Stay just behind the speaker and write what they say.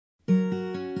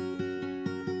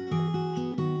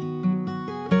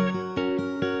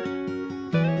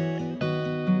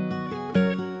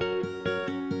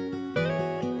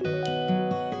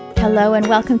Hello and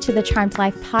welcome to the Charmed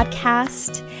Life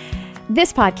podcast.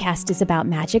 This podcast is about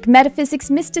magic,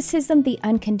 metaphysics, mysticism, the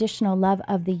unconditional love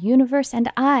of the universe,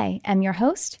 and I am your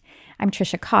host. I'm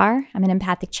Trisha Carr. I'm an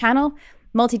empathic channel,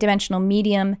 multidimensional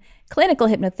medium, clinical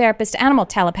hypnotherapist, animal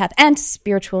telepath, and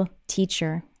spiritual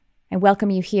teacher. I welcome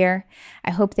you here.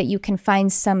 I hope that you can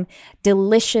find some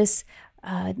delicious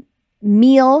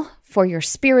meal for your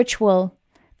spiritual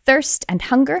thirst and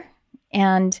hunger,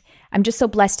 and I'm just so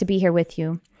blessed to be here with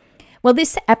you. Well,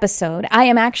 this episode, I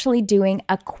am actually doing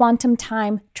a quantum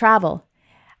time travel.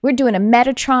 We're doing a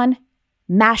Metatron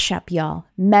mashup, y'all.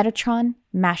 Metatron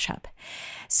mashup.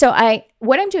 So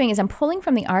what I'm doing is I'm pulling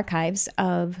from the archives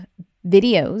of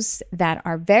videos that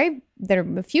are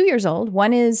a few years old.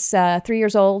 One is 3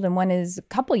 years old and one is a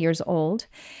couple years old.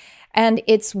 And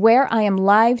it's where I am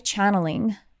live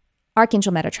channeling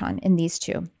Archangel Metatron in these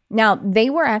two. Now, they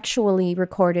were actually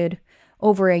recorded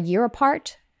over a year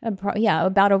apart.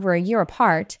 About over a year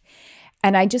apart.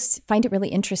 And I just find it really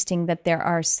interesting that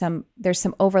there's some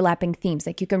overlapping themes.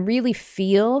 Like you can really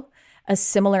feel a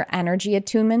similar energy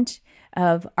attunement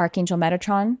of Archangel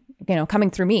Metatron,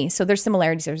 coming through me. So there's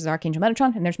similarities. There's Archangel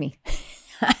Metatron and there's me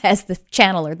as the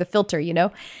channeler, the filter,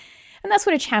 And that's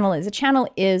what a channel is. A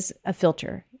channel is a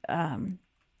filter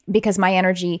because my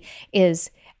energy is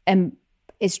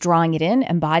drawing it in,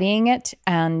 embodying it,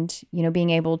 and, being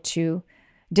able to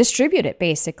distribute it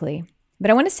basically. But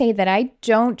I want to say that I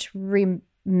don't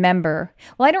remember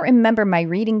my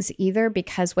readings either,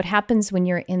 because what happens when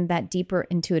you're in that deeper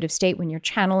intuitive state, when you're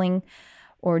channeling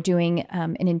or doing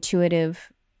an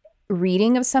intuitive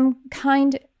reading of some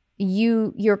kind,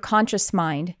 your conscious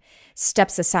mind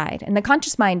steps aside. And the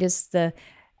conscious mind is the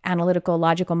analytical,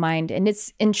 logical mind, and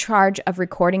it's in charge of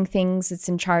recording things. It's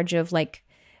in charge of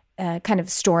kind of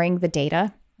storing the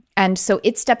data. And so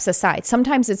it steps aside.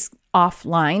 Sometimes it's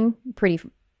offline pretty,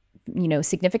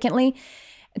 significantly.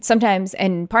 Sometimes,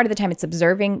 and part of the time it's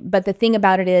observing. But the thing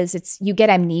about it is you get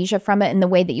amnesia from it in the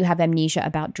way that you have amnesia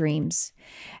about dreams.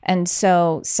 And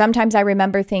so sometimes I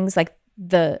remember things like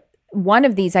one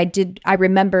of these I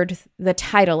remembered the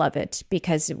title of it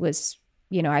because it was,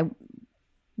 I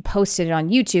posted it on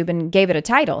YouTube and gave it a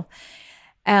title.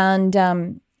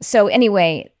 And so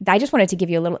anyway, I just wanted to give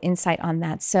you a little insight on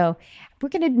that. So we're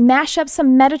going to mash up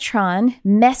some Metatron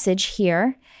message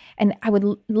here. And I would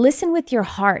listen with your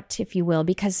heart, if you will,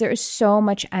 because there is so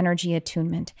much energy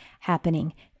attunement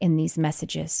happening in these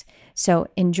messages. So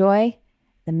enjoy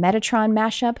the Metatron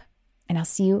mashup, and I'll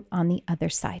see you on the other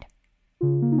side.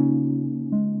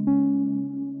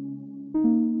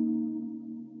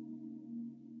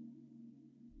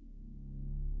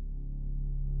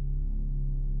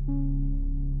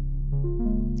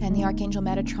 And the Archangel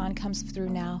Metatron comes through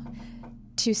now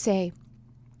to say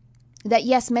that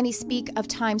yes, many speak of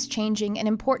times changing and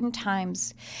important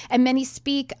times, and many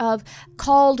speak of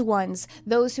called ones,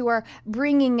 those who are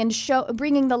bringing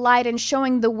the light and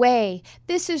showing the way.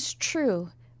 This is true,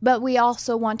 but we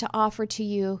also want to offer to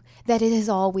you that it has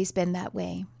always been that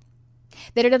way.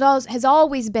 That it has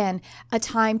always been a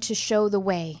time to show the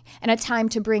way and a time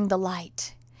to bring the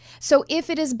light. So if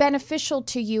it is beneficial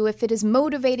to you, if it is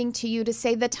motivating to you to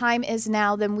say the time is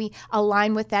now, then we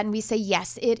align with that and we say,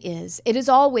 yes, it is. It is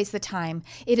always the time.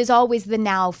 It is always the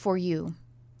now for you.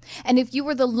 And if you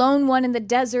were the lone one in the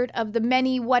desert of the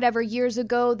many whatever years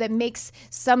ago that makes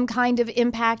some kind of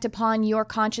impact upon your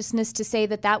consciousness to say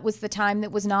that was the time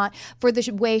that was not for the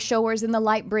way showers and the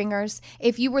light bringers,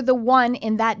 if you were the one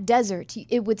in that desert,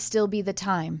 it would still be the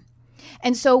time.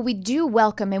 And so we do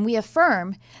welcome and we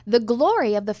affirm the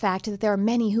glory of the fact that there are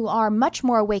many who are much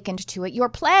more awakened to it. Your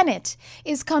planet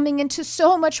is coming into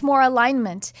so much more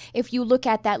alignment if you look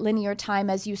at that linear time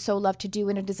as you so love to do.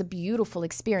 And it is a beautiful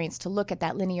experience to look at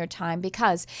that linear time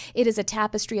because it is a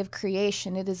tapestry of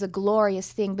creation. It is a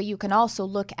glorious thing, but you can also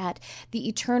look at the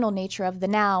eternal nature of the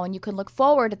now, and you can look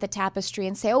forward at the tapestry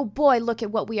and say, oh boy, look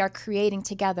at what we are creating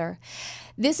together.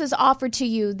 This is offered to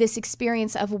you, this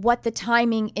experience of what the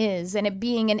timing is, and it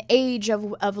being an age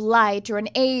of light or an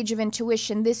age of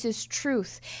intuition. This is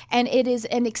truth, and it is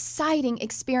an exciting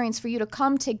experience for you to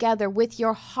come together with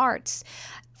your hearts,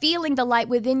 feeling the light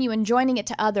within you and joining it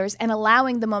to others, and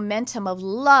allowing the momentum of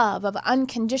love, of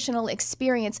unconditional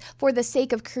experience for the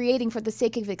sake of creating, for the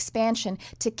sake of expansion,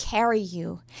 to carry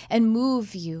you and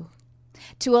move you,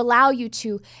 to allow you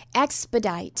to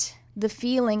expedite the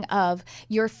feeling of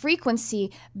your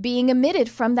frequency being emitted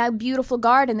from that beautiful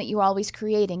garden that you're always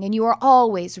creating. And you are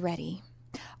always ready.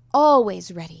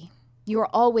 Always ready. You are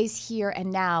always here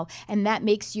and now, and that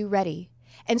makes you ready.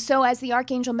 And so as the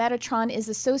Archangel Metatron is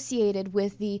associated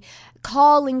with the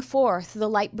calling forth the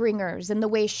light bringers and the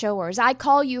way showers, I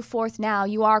call you forth now,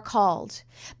 you are called.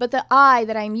 But the I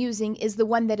that I'm using is the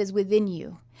one that is within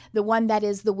you, the one that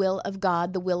is the will of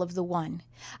God, the will of the One.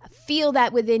 Feel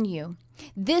that within you.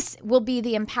 This will be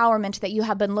the empowerment that you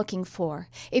have been looking for.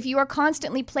 If you are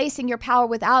constantly placing your power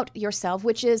without yourself,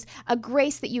 which is a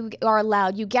grace that you are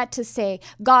allowed, you get to say,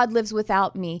 God lives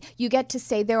without me. You get to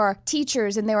say there are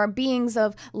teachers and there are beings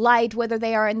of light, whether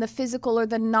they are in the physical or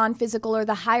the non-physical or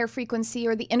the higher frequency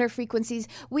or the inner frequencies.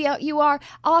 You are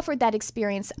offered that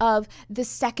experience of the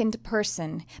second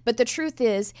person. But the truth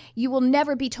is, you will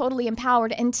never be totally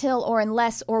empowered until or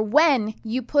unless or when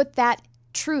you put that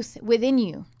truth within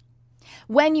you.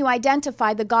 When you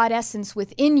identify the God essence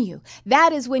within you,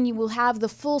 that is when you will have the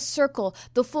full circle,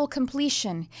 the full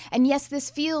completion. And yes, this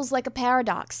feels like a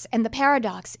paradox, and the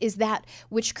paradox is that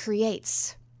which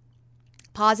creates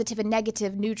positive and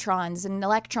negative neutrons and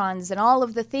electrons and all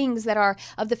of the things that are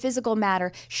of the physical matter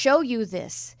show you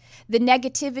this. The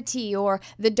negativity or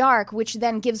the dark, which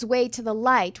then gives way to the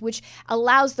light, which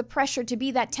allows the pressure to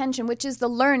be that tension, which is the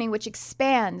learning, which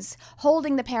expands,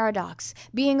 holding the paradox,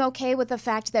 being okay with the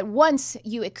fact that once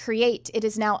you create, it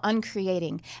is now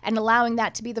uncreating, and allowing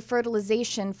that to be the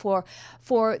fertilization for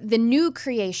the new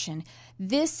creation.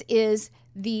 This is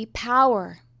the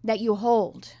power that you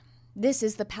hold. This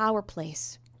is the power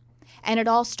place. And it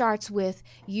all starts with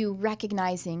you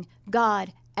recognizing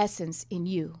God essence in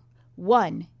you.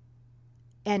 One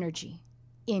energy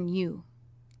in you.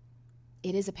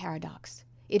 It is a paradox.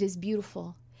 It is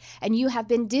beautiful. And you have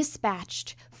been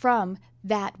dispatched from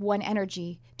that one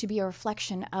energy to be a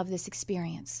reflection of this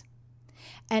experience.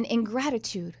 And in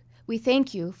gratitude, we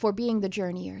thank you for being the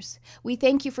journeyers. We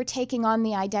thank you for taking on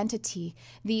the identity,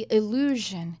 the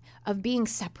illusion of being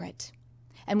separate.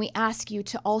 And we ask you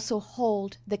to also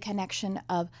hold the connection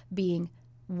of being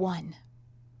one.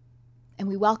 And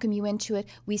we welcome you into it.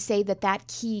 We say that that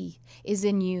key is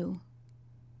in you,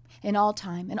 in all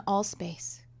time, in all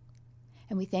space.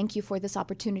 And we thank you for this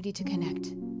opportunity to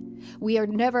connect. We are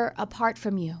never apart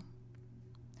from you.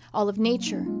 All of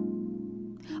nature,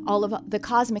 all of the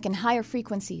cosmic and higher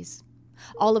frequencies,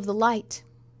 all of the light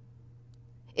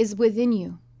is within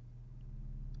you.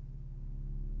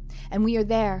 And we are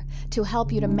there to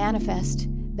help you to manifest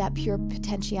that pure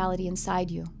potentiality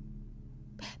inside you.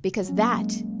 Because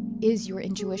that is your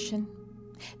intuition.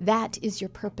 That is your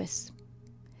purpose.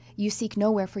 You seek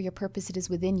nowhere for your purpose. It is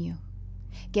within you.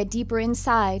 Get deeper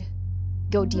inside.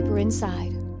 Go deeper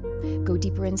inside. Go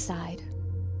deeper inside.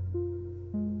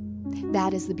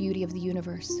 That is the beauty of the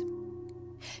universe.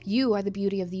 You are the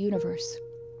beauty of the universe.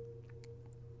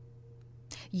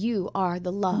 You are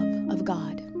the love of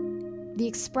God. The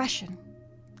expression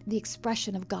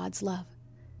of God's love.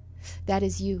 That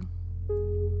is you.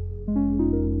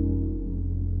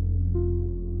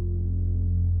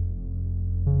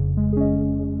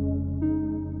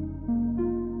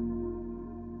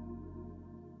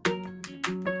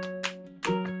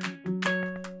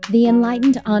 The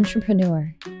Enlightened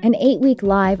Entrepreneur, an 8-week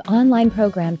live online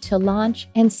program to launch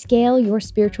and scale your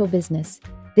spiritual business.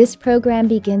 This program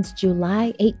begins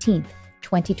July 18th,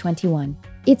 2021.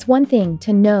 It's one thing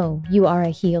to know you are a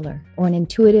healer or an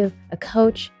intuitive, a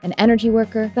coach, an energy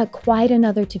worker, but quite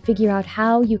another to figure out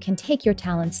how you can take your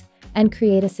talents and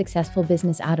create a successful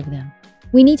business out of them.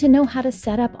 We need to know how to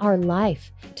set up our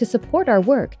life to support our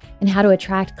work and how to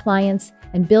attract clients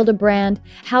and build a brand,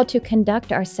 how to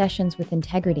conduct our sessions with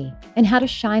integrity, and how to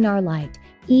shine our light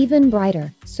even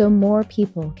brighter so more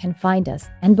people can find us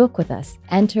and book with us.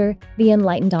 Enter The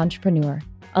Enlightened Entrepreneur,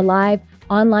 a live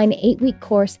online 8-week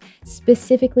course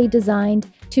specifically designed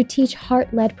to teach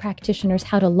heart-led practitioners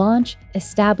how to launch,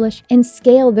 establish, and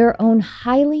scale their own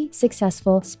highly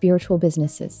successful spiritual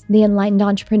businesses. The Enlightened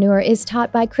Entrepreneur is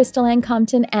taught by Crystal Ann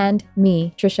Compton and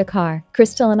me, Trisha Carr.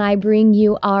 Crystal and I bring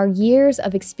you our years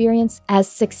of experience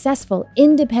as successful,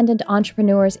 independent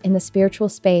entrepreneurs in the spiritual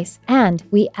space, and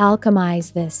we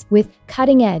alchemize this with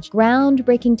cutting-edge,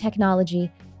 groundbreaking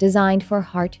technology designed for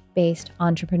heart-based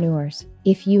entrepreneurs.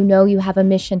 If you know you have a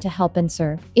mission to help and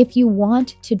serve, if you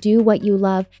want to do what you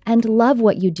love and love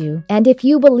what you do, and if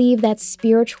you believe that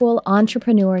spiritual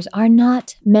entrepreneurs are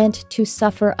not meant to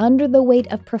suffer under the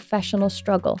weight of professional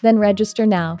struggle, then register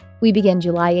now. We begin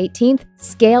July 18th.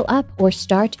 Scale up or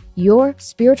start your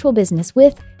spiritual business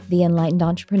with The Enlightened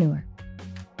Entrepreneur.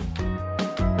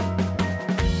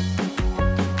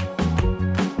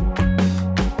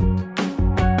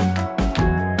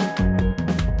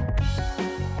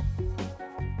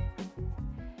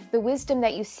 The wisdom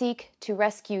that you seek to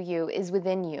rescue you is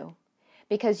within you,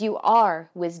 because you are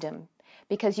wisdom,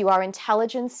 because you are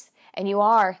intelligence and you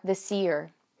are the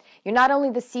seer. You're not only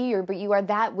the seer, but you are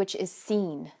that which is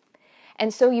seen.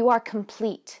 And so you are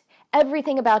complete.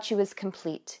 Everything about you is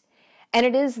complete. And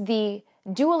it is the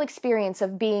dual experience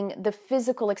of being the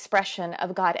physical expression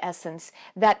of God essence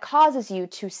that causes you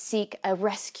to seek a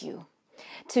rescue,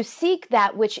 to seek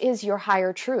that which is your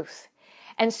higher truth.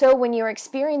 And so when you're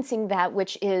experiencing that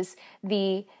which is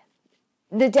the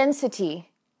density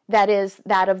that is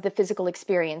that of the physical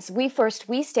experience,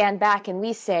 we stand back and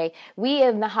we say, we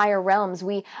in the higher realms,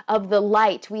 we of the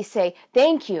light, we say,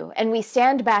 thank you. And we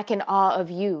stand back in awe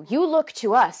of you. You look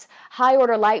to us, high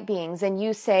order light beings, and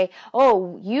you say,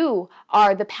 oh, you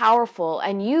are the powerful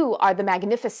and you are the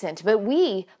magnificent. But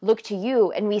we look to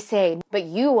you and we say, but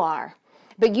you are.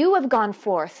 But you have gone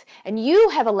forth and you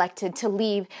have elected to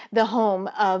leave the home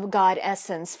of God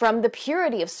essence from the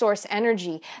purity of source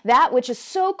energy, that which is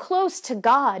so close to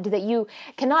God that you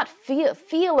cannot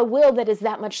feel a will that is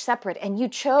that much separate. And you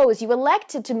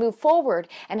elected to move forward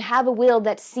and have a will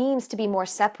that seems to be more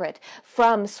separate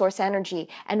from source energy.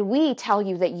 And we tell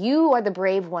you that you are the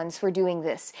brave ones for doing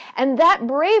this. And that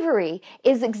bravery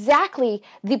is exactly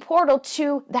the portal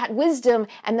to that wisdom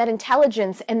and that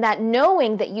intelligence and that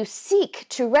knowing that you seek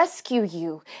to rescue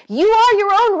you. You are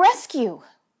your own rescue.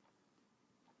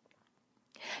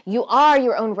 You are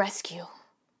your own rescue.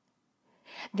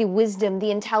 The wisdom, the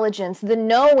intelligence, the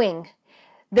knowing,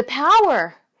 the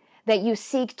power that you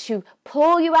seek to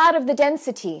pull you out of the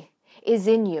density is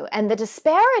in you. And the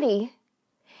disparity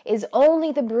is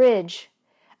only the bridge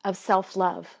of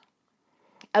self-love,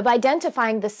 of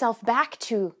identifying the self back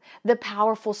to the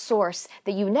powerful source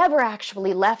that you never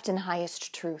actually left in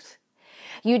highest truth.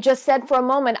 You just said for a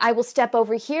moment, I will step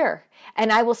over here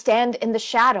and I will stand in the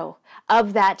shadow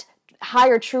of that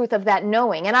higher truth of that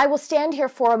knowing. And I will stand here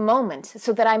for a moment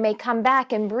so that I may come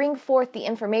back and bring forth the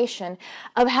information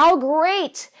of how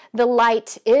great the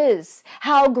light is,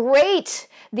 how great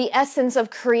the essence of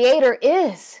Creator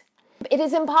is. It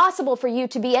is impossible for you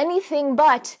to be anything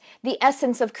but the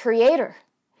essence of Creator.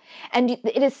 And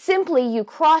it is simply you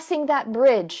crossing that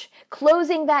bridge,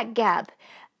 closing that gap,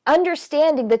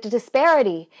 understanding that the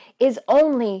disparity is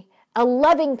only a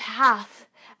loving path,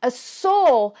 a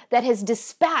soul that has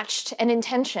dispatched an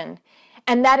intention.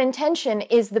 And that intention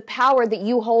is the power that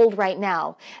you hold right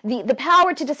now. The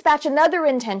power to dispatch another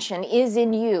intention is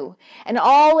in you. And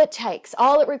all it takes,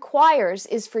 all it requires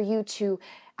is for you to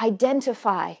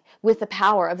identify with the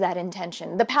power of that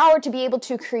intention, the power to be able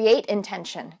to create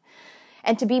intention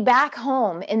and to be back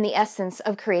home in the essence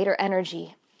of Creator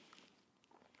energy.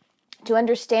 To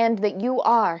understand that you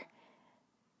are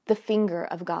the finger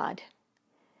of God,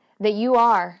 that you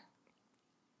are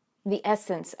the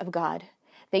essence of God,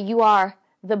 that you are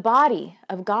the body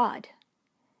of God.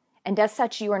 And as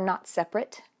such, you are not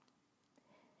separate.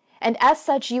 And as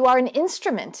such, you are an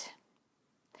instrument,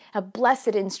 a blessed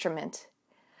instrument.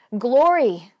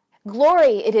 Glory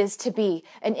it is to be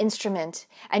an instrument.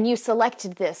 And you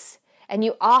selected this, and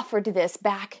you offered this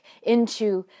back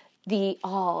into the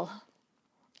all.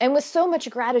 And with so much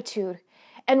gratitude.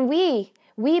 And we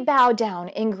bow down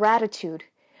in gratitude.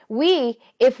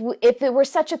 If it were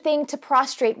such a thing to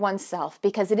prostrate oneself,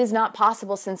 because it is not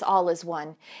possible since all is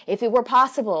one. If it were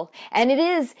possible, and it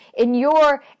is in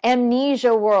your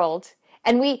amnesia world,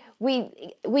 and we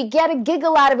get a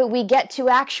giggle out of it, we get to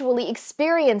actually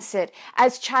experience it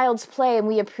as child's play, and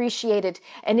we appreciate it.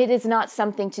 And it is not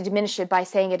something to diminish it by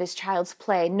saying it is child's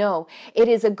play. No, it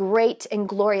is a great and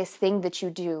glorious thing that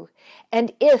you do.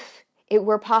 And if it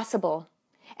were possible,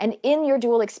 and in your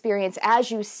dual experience, as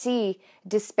you see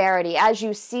disparity, as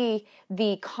you see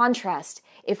the contrast,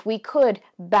 if we could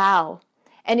bow,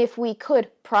 and if we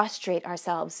could prostrate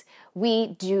ourselves, we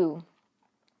do.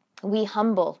 We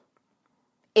humble.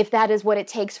 If that is what it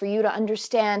takes for you to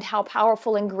understand how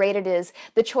powerful and great it is,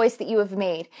 the choice that you have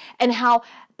made, and how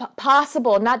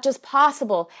possible, not just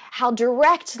possible, how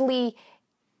directly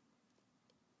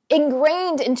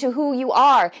ingrained into who you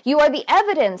are. You are the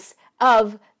evidence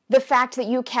of the fact that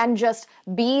you can just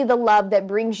be the love that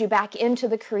brings you back into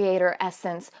the Creator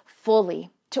essence fully,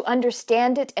 to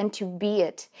understand it and to be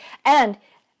it. And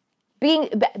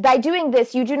by doing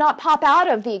this, you do not pop out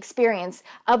of the experience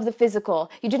of the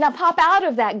physical. You do not pop out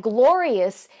of that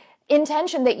glorious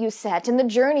intention that you set and the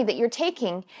journey that you're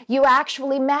taking. You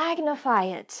actually magnify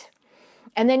it.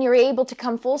 And then you're able to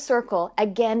come full circle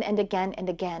again and again and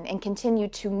again and continue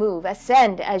to move,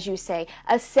 ascend, as you say.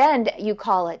 Ascend, you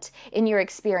call it in your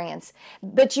experience.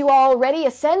 But you already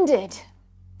ascended.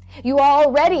 You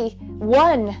already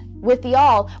won with the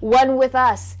all, one with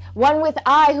us, one with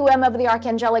I who am of the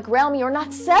archangelic realm. You're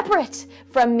not separate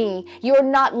from me. You're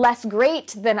not less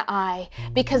great than I,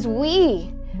 because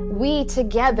we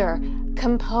together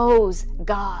compose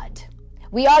God.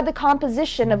 We are the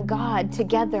composition of God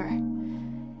together.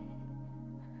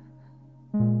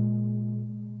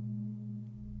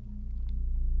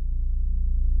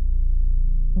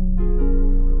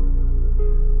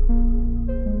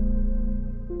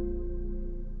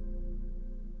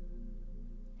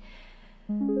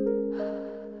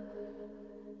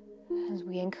 As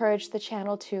we encourage the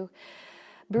channel to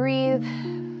breathe,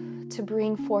 to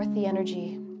bring forth the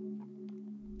energy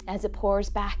as it pours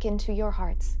back into your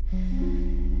hearts,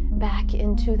 back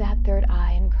into that third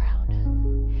eye and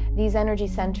crown. These energy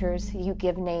centers, you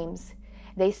give names.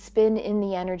 They spin in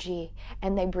the energy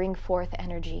and they bring forth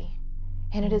energy.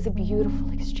 And it is a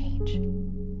beautiful exchange.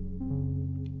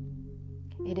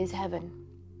 It is heaven.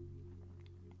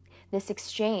 This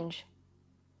exchange,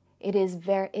 it is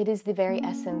the very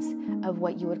essence of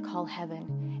what you would call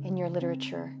heaven in your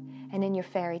literature and in your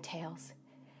fairy tales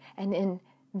and in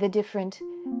the different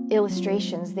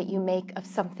illustrations that you make of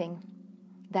something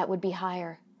that would be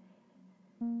higher.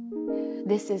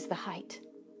 This is the height.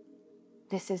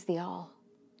 This is the all.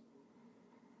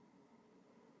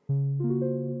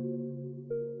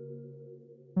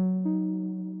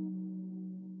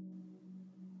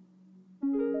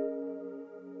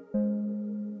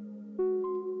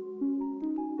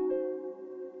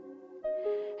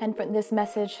 And for this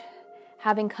message,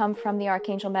 having come from the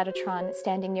Archangel Metatron,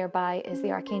 standing nearby is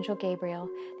the Archangel Gabriel,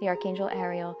 the Archangel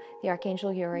Ariel, the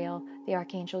Archangel Uriel, the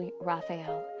Archangel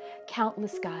Raphael,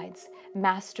 countless guides,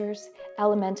 masters,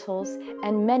 elementals,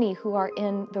 and many who are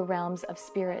in the realms of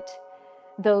spirit,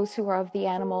 those who are of the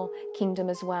animal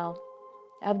kingdom as well,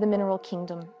 of the mineral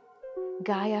kingdom,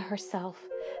 Gaia herself,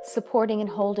 supporting and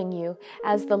holding you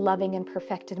as the loving and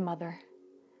perfected mother.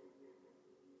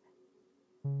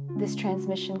 This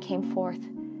transmission came forth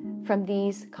from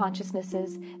these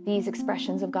consciousnesses, these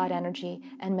expressions of God energy,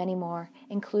 and many more,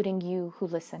 including you who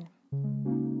listen.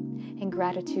 In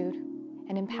gratitude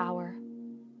and in power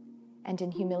and in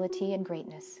humility and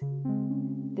greatness,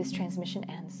 this transmission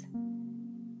ends.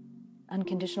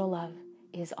 Unconditional love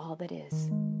is all that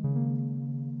is.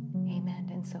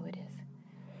 Amen, and so it is.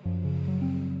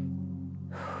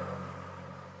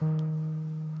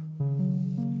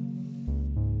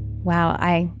 Wow,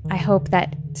 I hope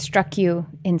that struck you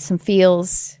in some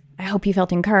feels. I hope you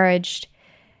felt encouraged.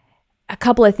 A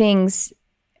couple of things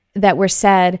that were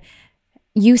said.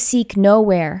 You seek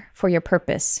nowhere for your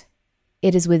purpose.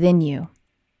 It is within you.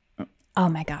 Oh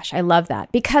my gosh, I love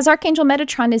that. Because Archangel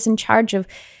Metatron is in charge of,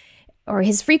 or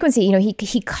his frequency,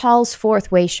 he calls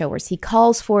forth way showers. He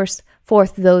calls forth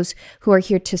those who are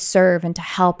here to serve and to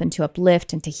help and to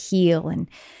uplift and to heal and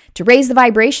to raise the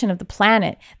vibration of the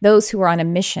planet, those who are on a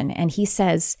mission. And he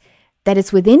says that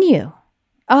it's within you.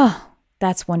 Oh,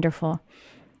 that's wonderful.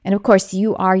 And of course,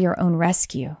 you are your own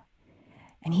rescue.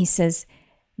 And he says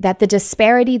that the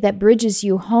disparity that bridges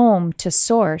you home to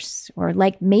source, or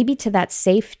like maybe to that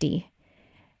safety,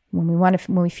 when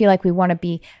we feel like we want to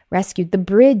be rescued, the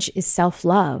bridge is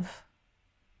self-love.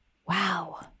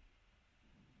 Wow.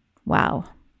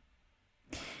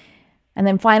 And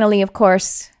then finally, of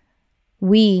course,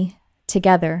 we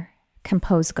together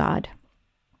compose God.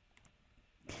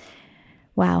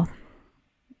 Wow.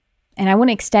 And I want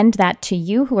to extend that to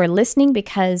you who are listening,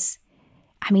 because,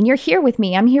 you're here with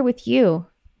me. I'm here with you.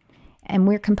 And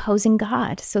we're composing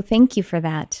God. So thank you for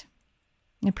that.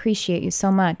 I appreciate you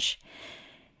so much.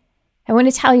 I want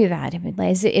to tell you that.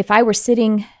 If I were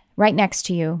sitting right next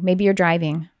to you, maybe you're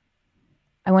driving,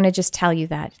 I want to just tell you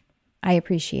that I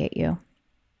appreciate you.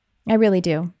 I really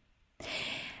do.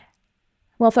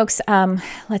 Well, folks,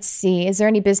 let's see. Is there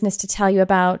any business to tell you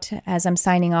about as I'm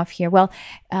signing off here? Well,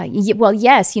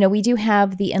 yes. We do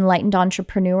have the Enlightened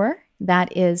Entrepreneur.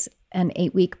 That is an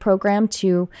 8-week program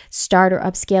to start or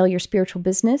upscale your spiritual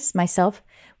business. Myself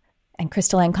and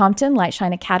Crystal Ann Compton,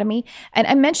 Lightshine Academy. And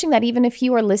I'm mentioning that even if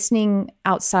you are listening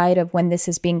outside of when this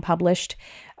is being published,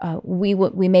 we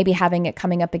may be having it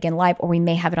coming up again live, or we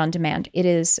may have it on demand. It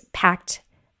is packed.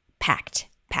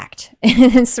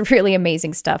 It's really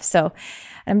amazing stuff. So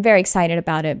I'm very excited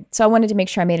about it. So I wanted to make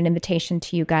sure I made an invitation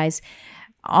to you guys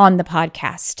on the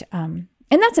podcast. And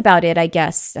that's about it, I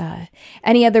guess.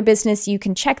 Any other business, you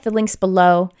can check the links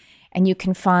below, and you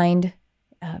can find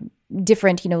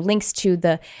different, links to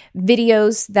the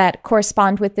videos that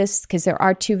correspond with this, because there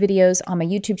are 2 videos on my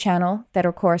YouTube channel that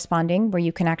are corresponding, where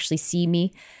you can actually see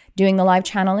me doing the live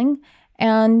channeling.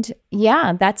 And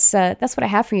yeah, that's what I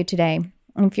have for you today.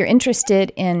 And if you're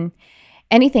interested in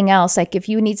anything else, like if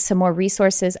you need some more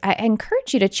resources, I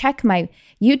encourage you to check my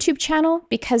YouTube channel,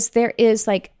 because there is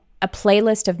like a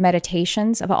playlist of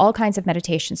meditations, of all kinds of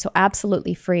meditations. So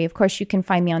absolutely free. Of course, you can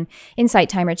find me on Insight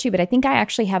Timer too, but I think I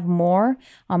actually have more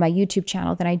on my YouTube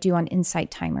channel than I do on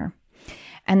Insight Timer.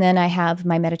 And then I have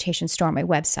my meditation store on my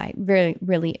website. Very,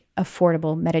 really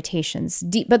affordable meditations.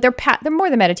 Deep, but they're more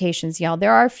than meditations, y'all.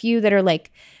 There are a few that are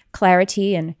like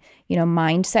clarity and,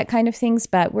 mindset kind of things,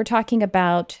 but we're talking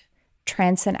about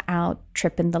trancing out,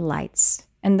 tripping the lights.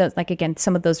 And again,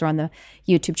 some of those are on the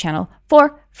YouTube channel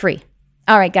for free.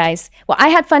 All right, guys. Well, I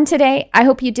had fun today. I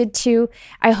hope you did too.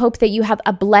 I hope that you have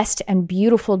a blessed and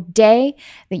beautiful day,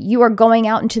 that you are going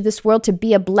out into this world to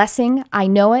be a blessing. I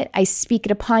know it. I speak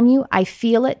it upon you. I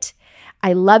feel it.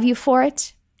 I love you for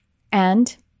it.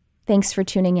 And thanks for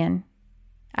tuning in.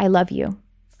 I love you,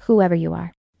 whoever you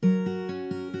are.